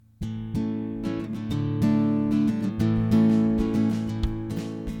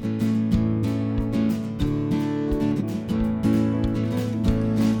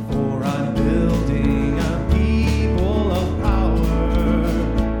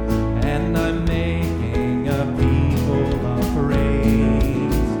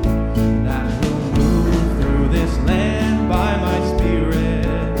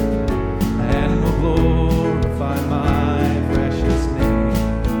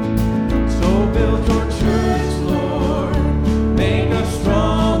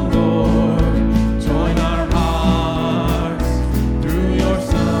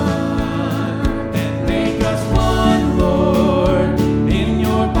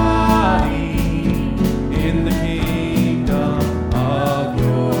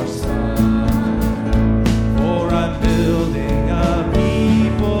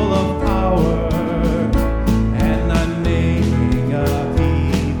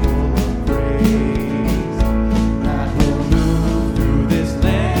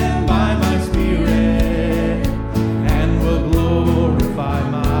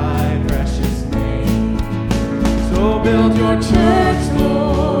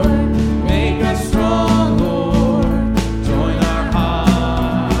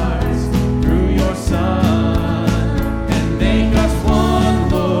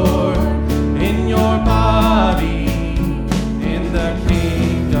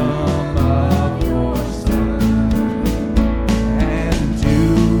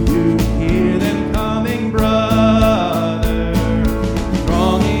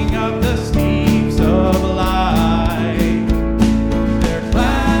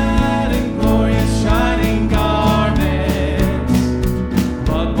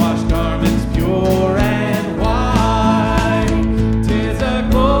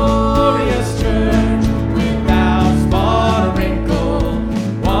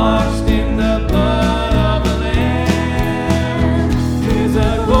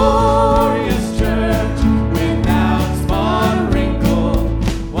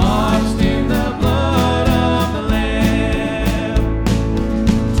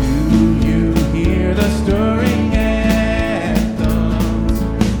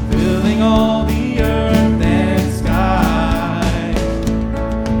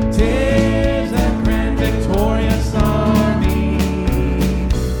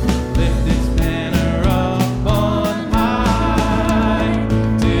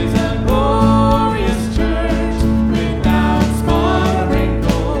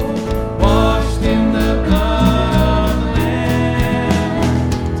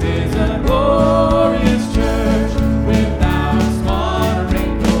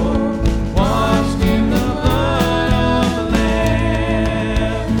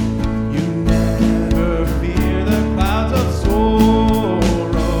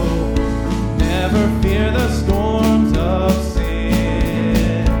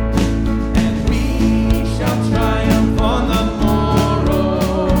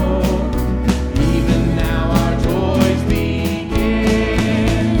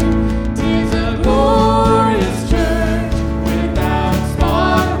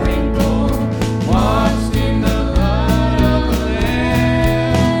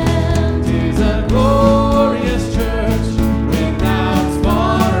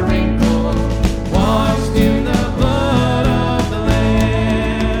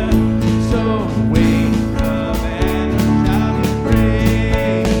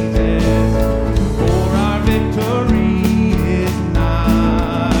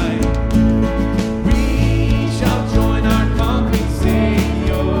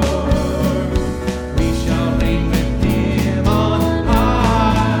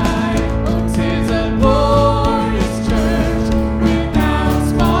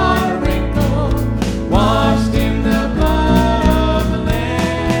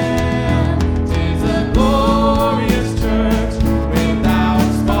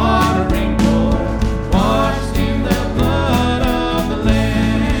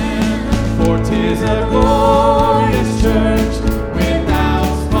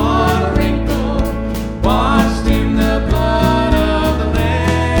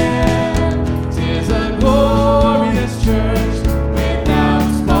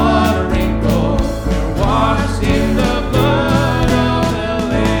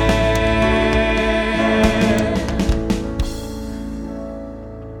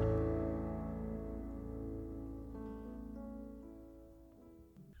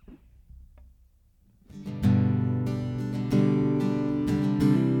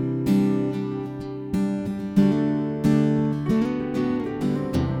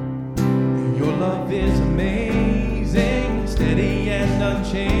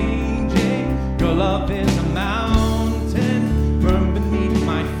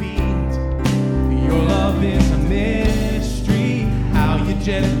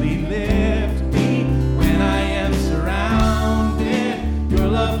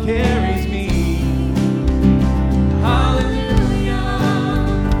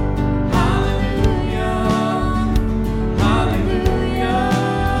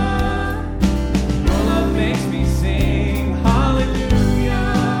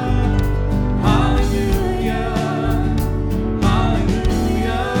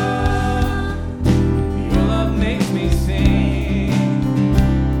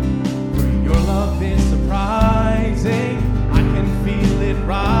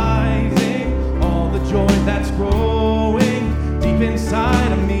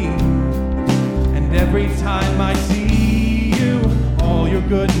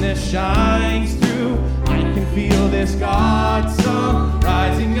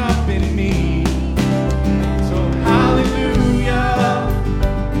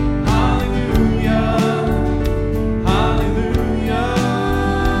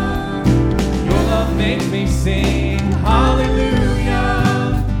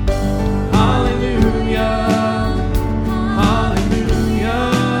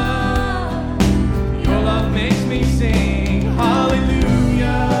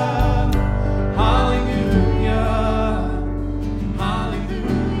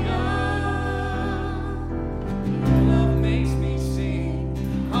Hallelujah.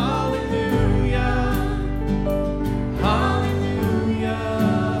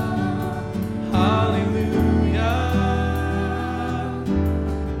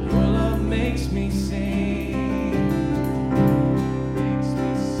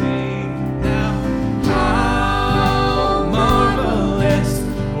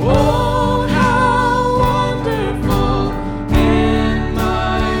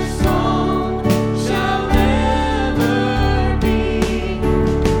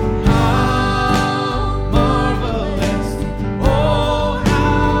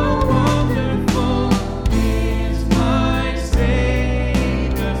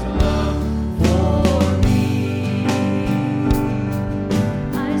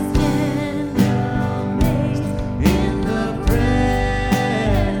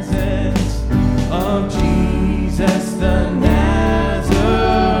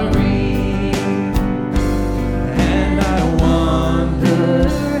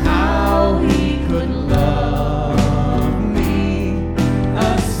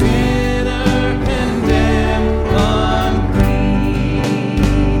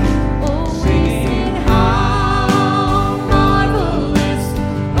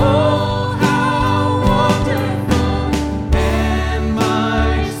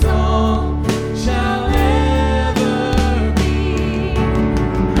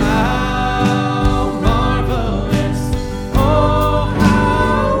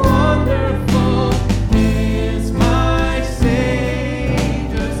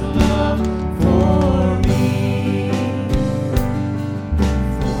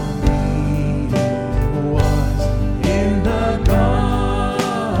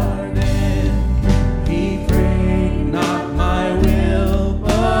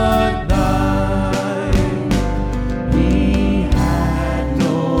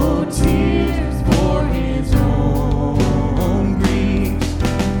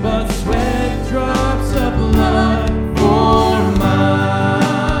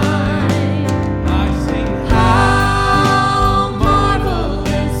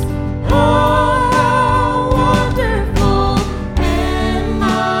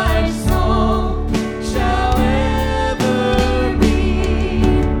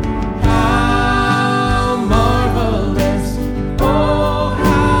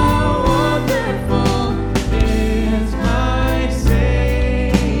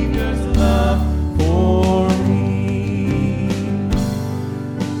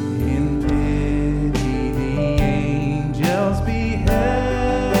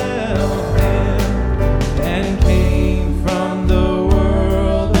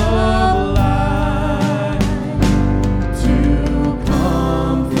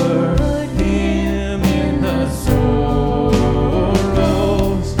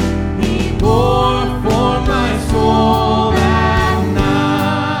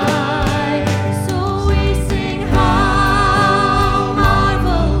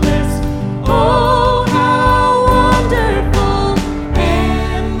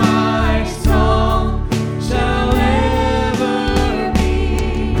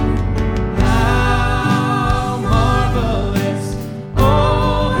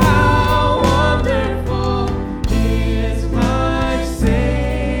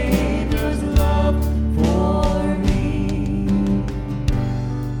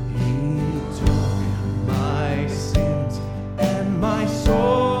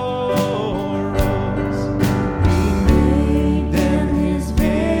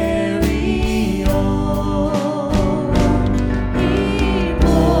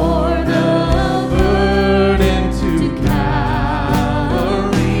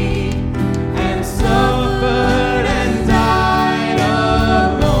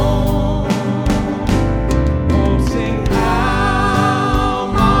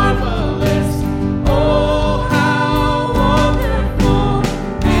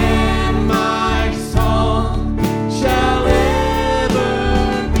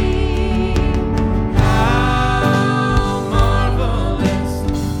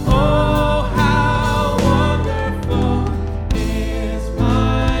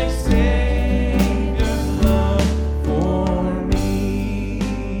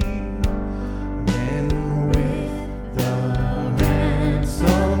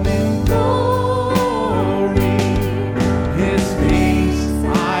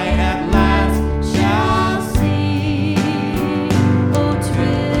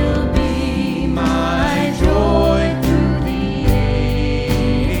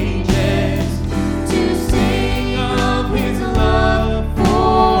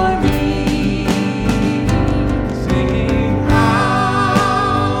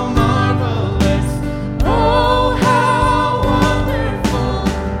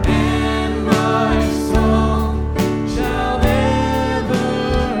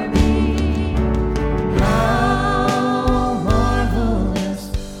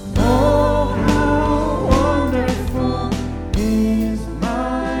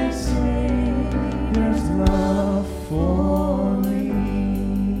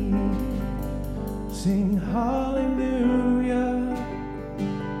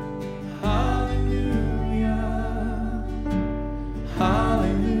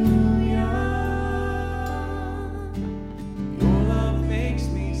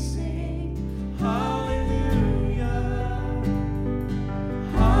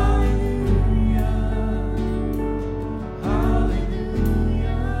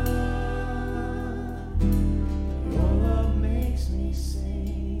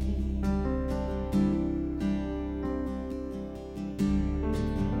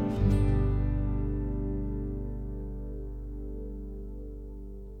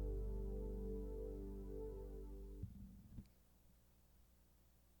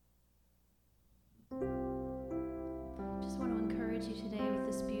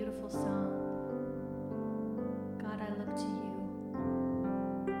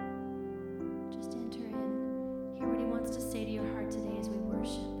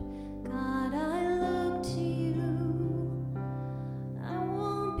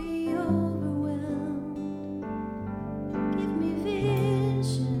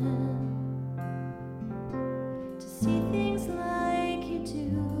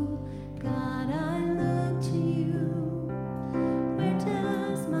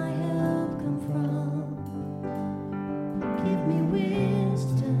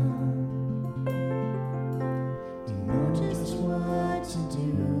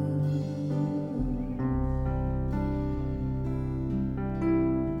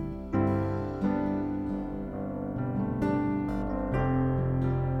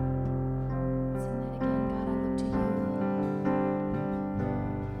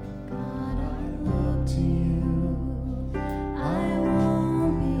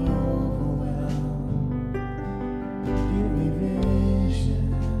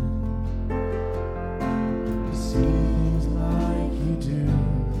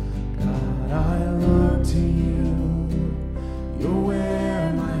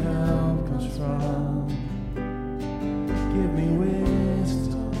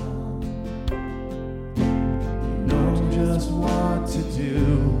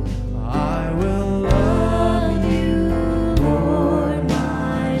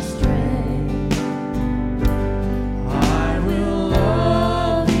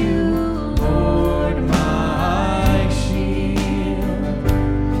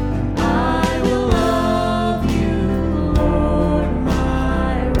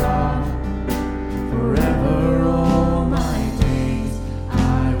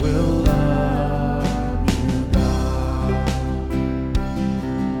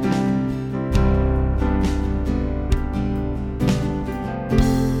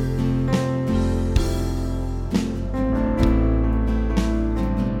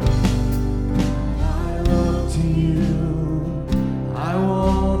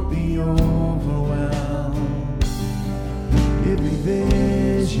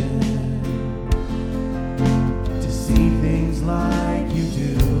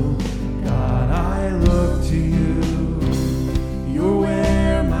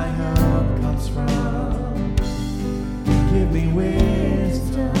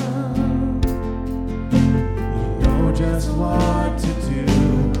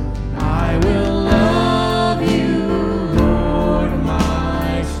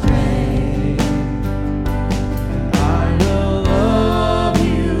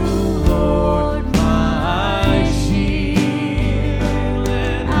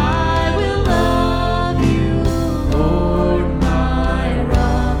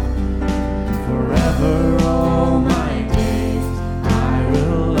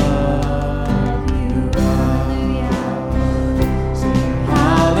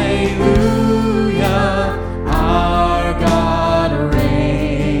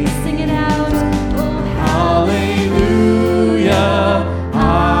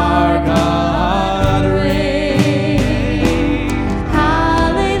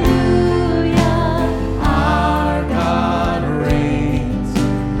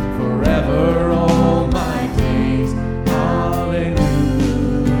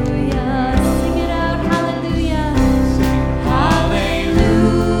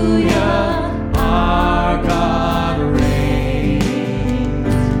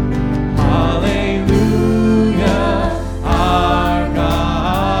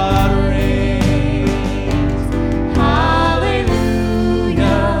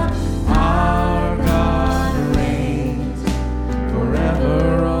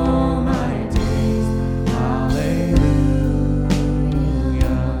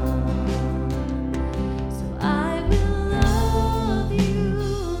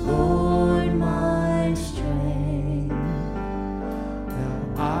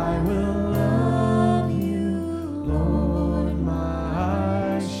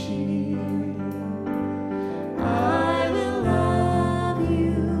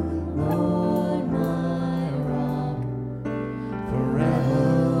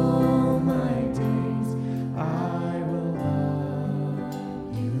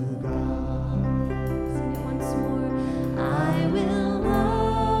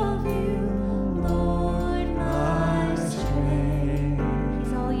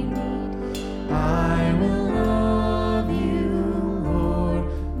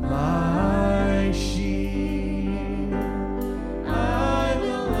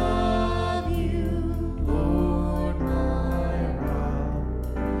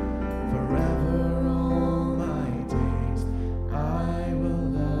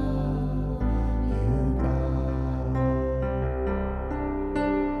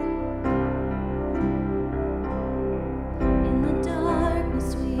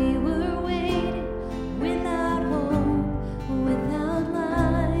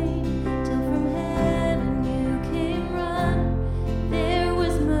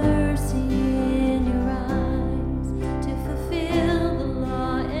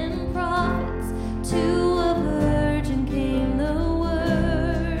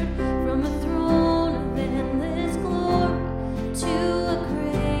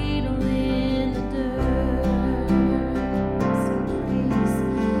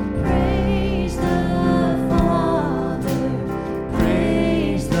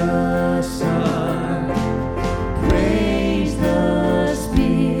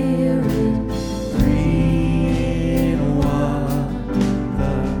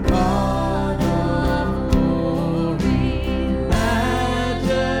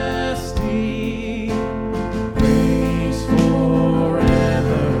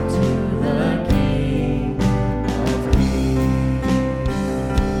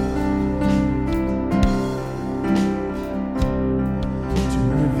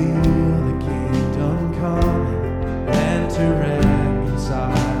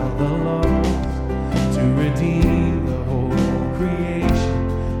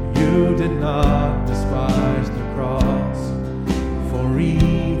 For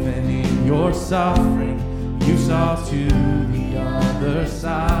even in your suffering, you saw to the other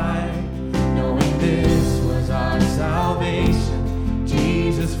side, knowing this was our salvation.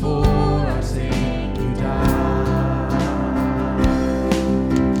 Jesus, for our sake you died.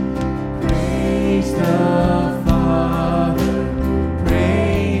 Praise the Father,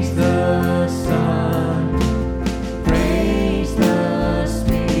 praise the Son, praise the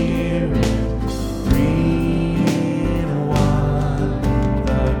Spirit, three in one,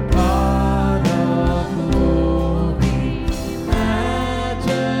 the God of glory,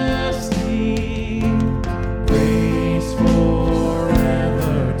 majesty, praise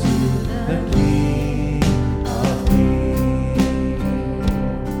forever to the King of Kings.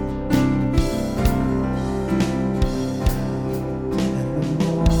 And the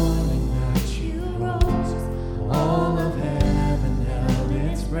morning that you rose, all of heaven held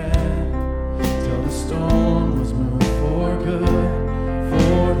its breath, till the storm was moved for good,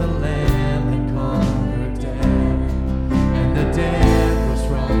 for the Lamb had conquered death, and the dead rose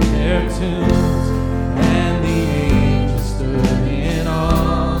from their tombs, and the angels stood in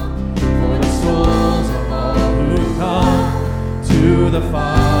awe, for the souls of all who come to the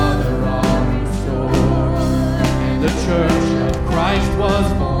Father are restored, and the church of Christ was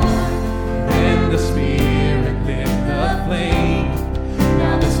born, and the Spirit lit the flame.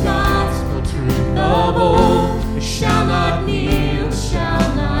 Now this gospel truth of old, it shall not kneel,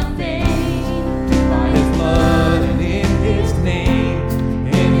 shall not fade. By his blood and in his name,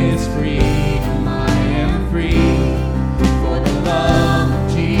 in his freedom I am free. For the love of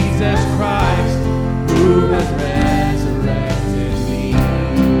Jesus Christ, who has resurrected me.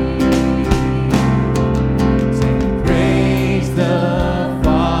 Sing, praise the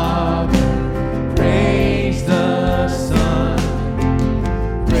Father, praise the Son,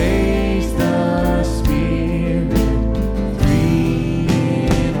 praise the Spirit, three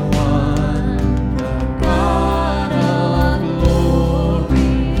in one, the God of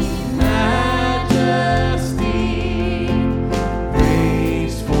glory, majesty,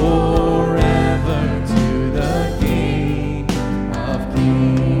 praise forever to the King of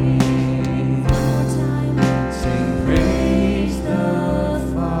Kings. Sing, praise the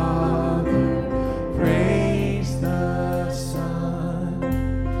Father, praise the Son,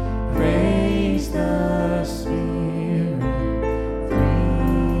 praise the Spirit,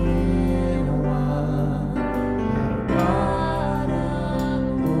 three in one, God of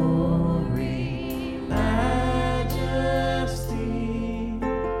glory, majesty,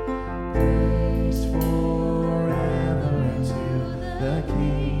 praise forever to the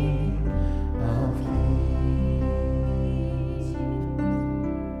King of Kings.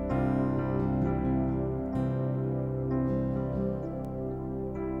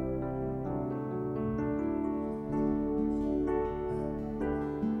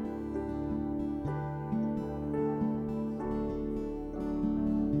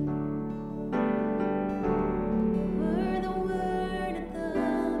 Were the Word at the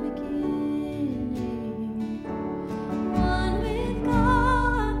beginning, one with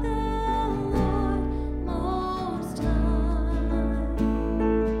God the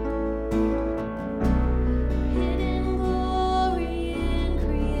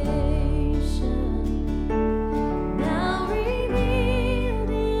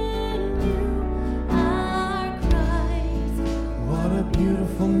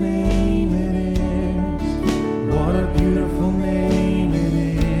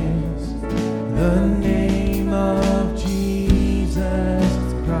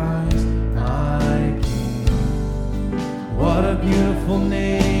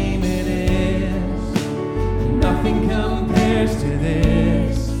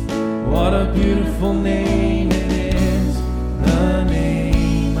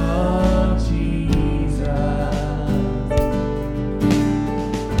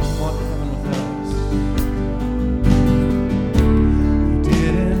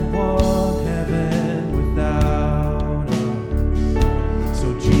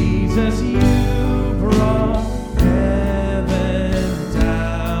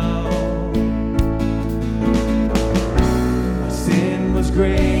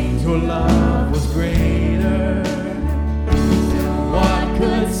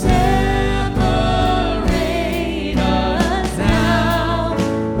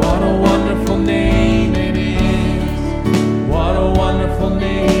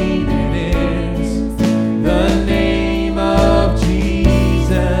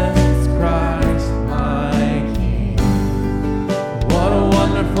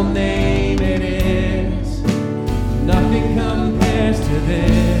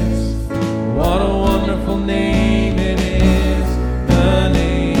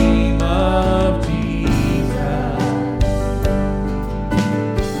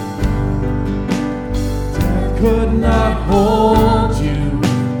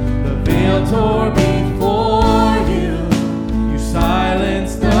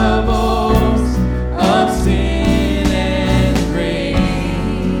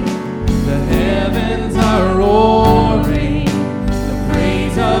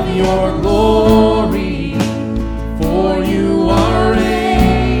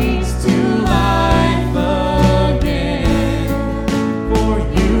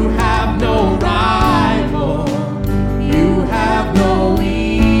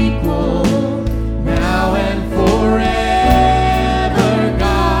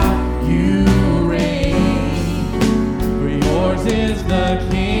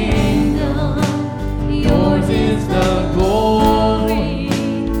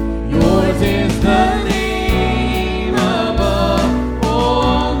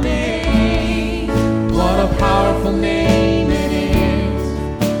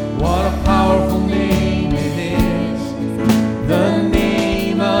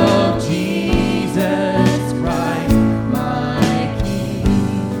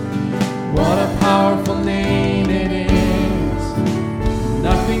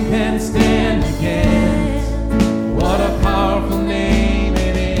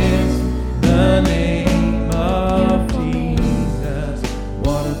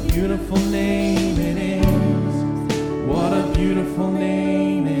beautiful name it is. What a beautiful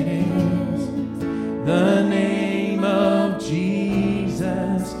name it is. The name of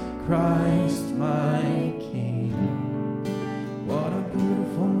Jesus Christ, my King. What a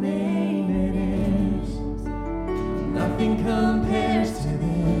beautiful name it is. Nothing compares to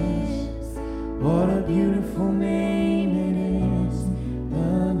this. What a beautiful name it is.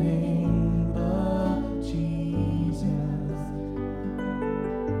 The name of Jesus.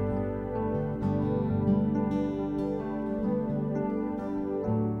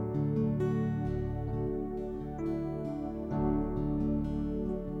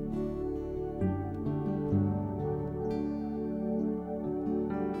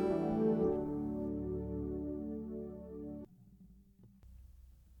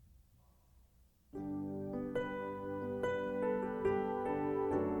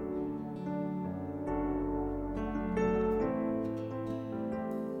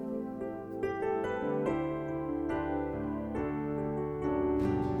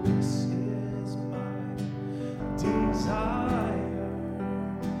 This is my desire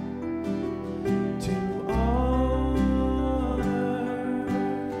to honor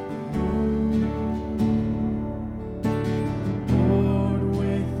you, Lord,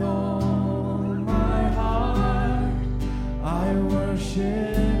 with all my heart. I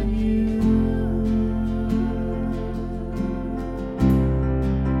worship you.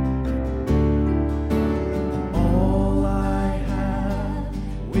 All I have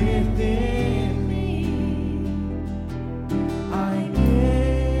within me, I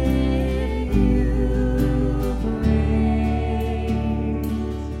give you praise.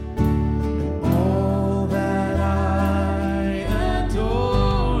 And all that I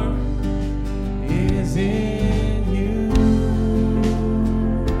adore is in you.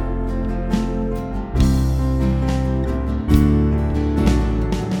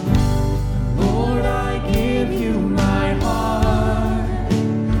 Lord, I give you my heart.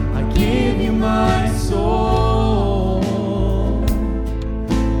 I give you my soul.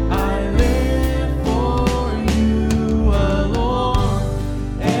 I live for you alone.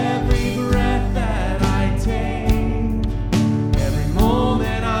 Every breath that I take, every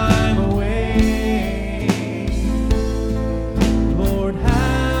moment I'm awake. Lord,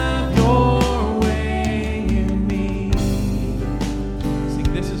 have your way in me. Sing,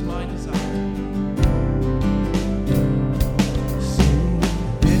 this is my desire. Sing,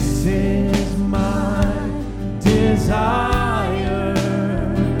 this is my desire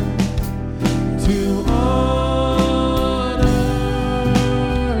to honor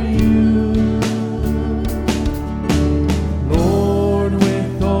you, Lord,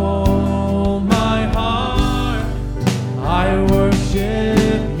 with all my heart. I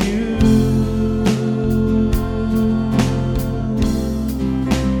worship you.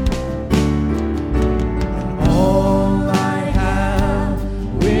 All I have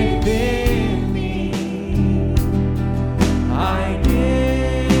within me, I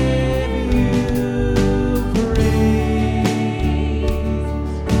give you praise.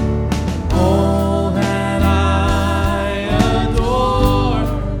 All that I adore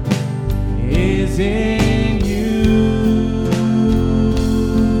is in you.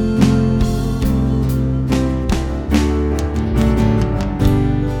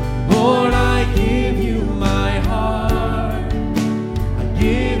 Lord, I give you my heart. I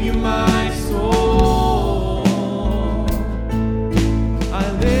give you my soul. I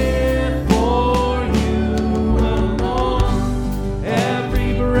live for you alone.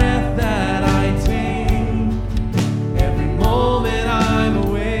 Every breath that I take, every moment I'm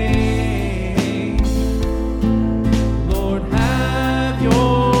awake. Lord, have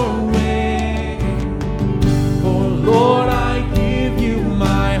your way. For Lord, I give you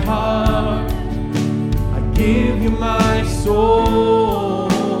my heart. I give you my soul.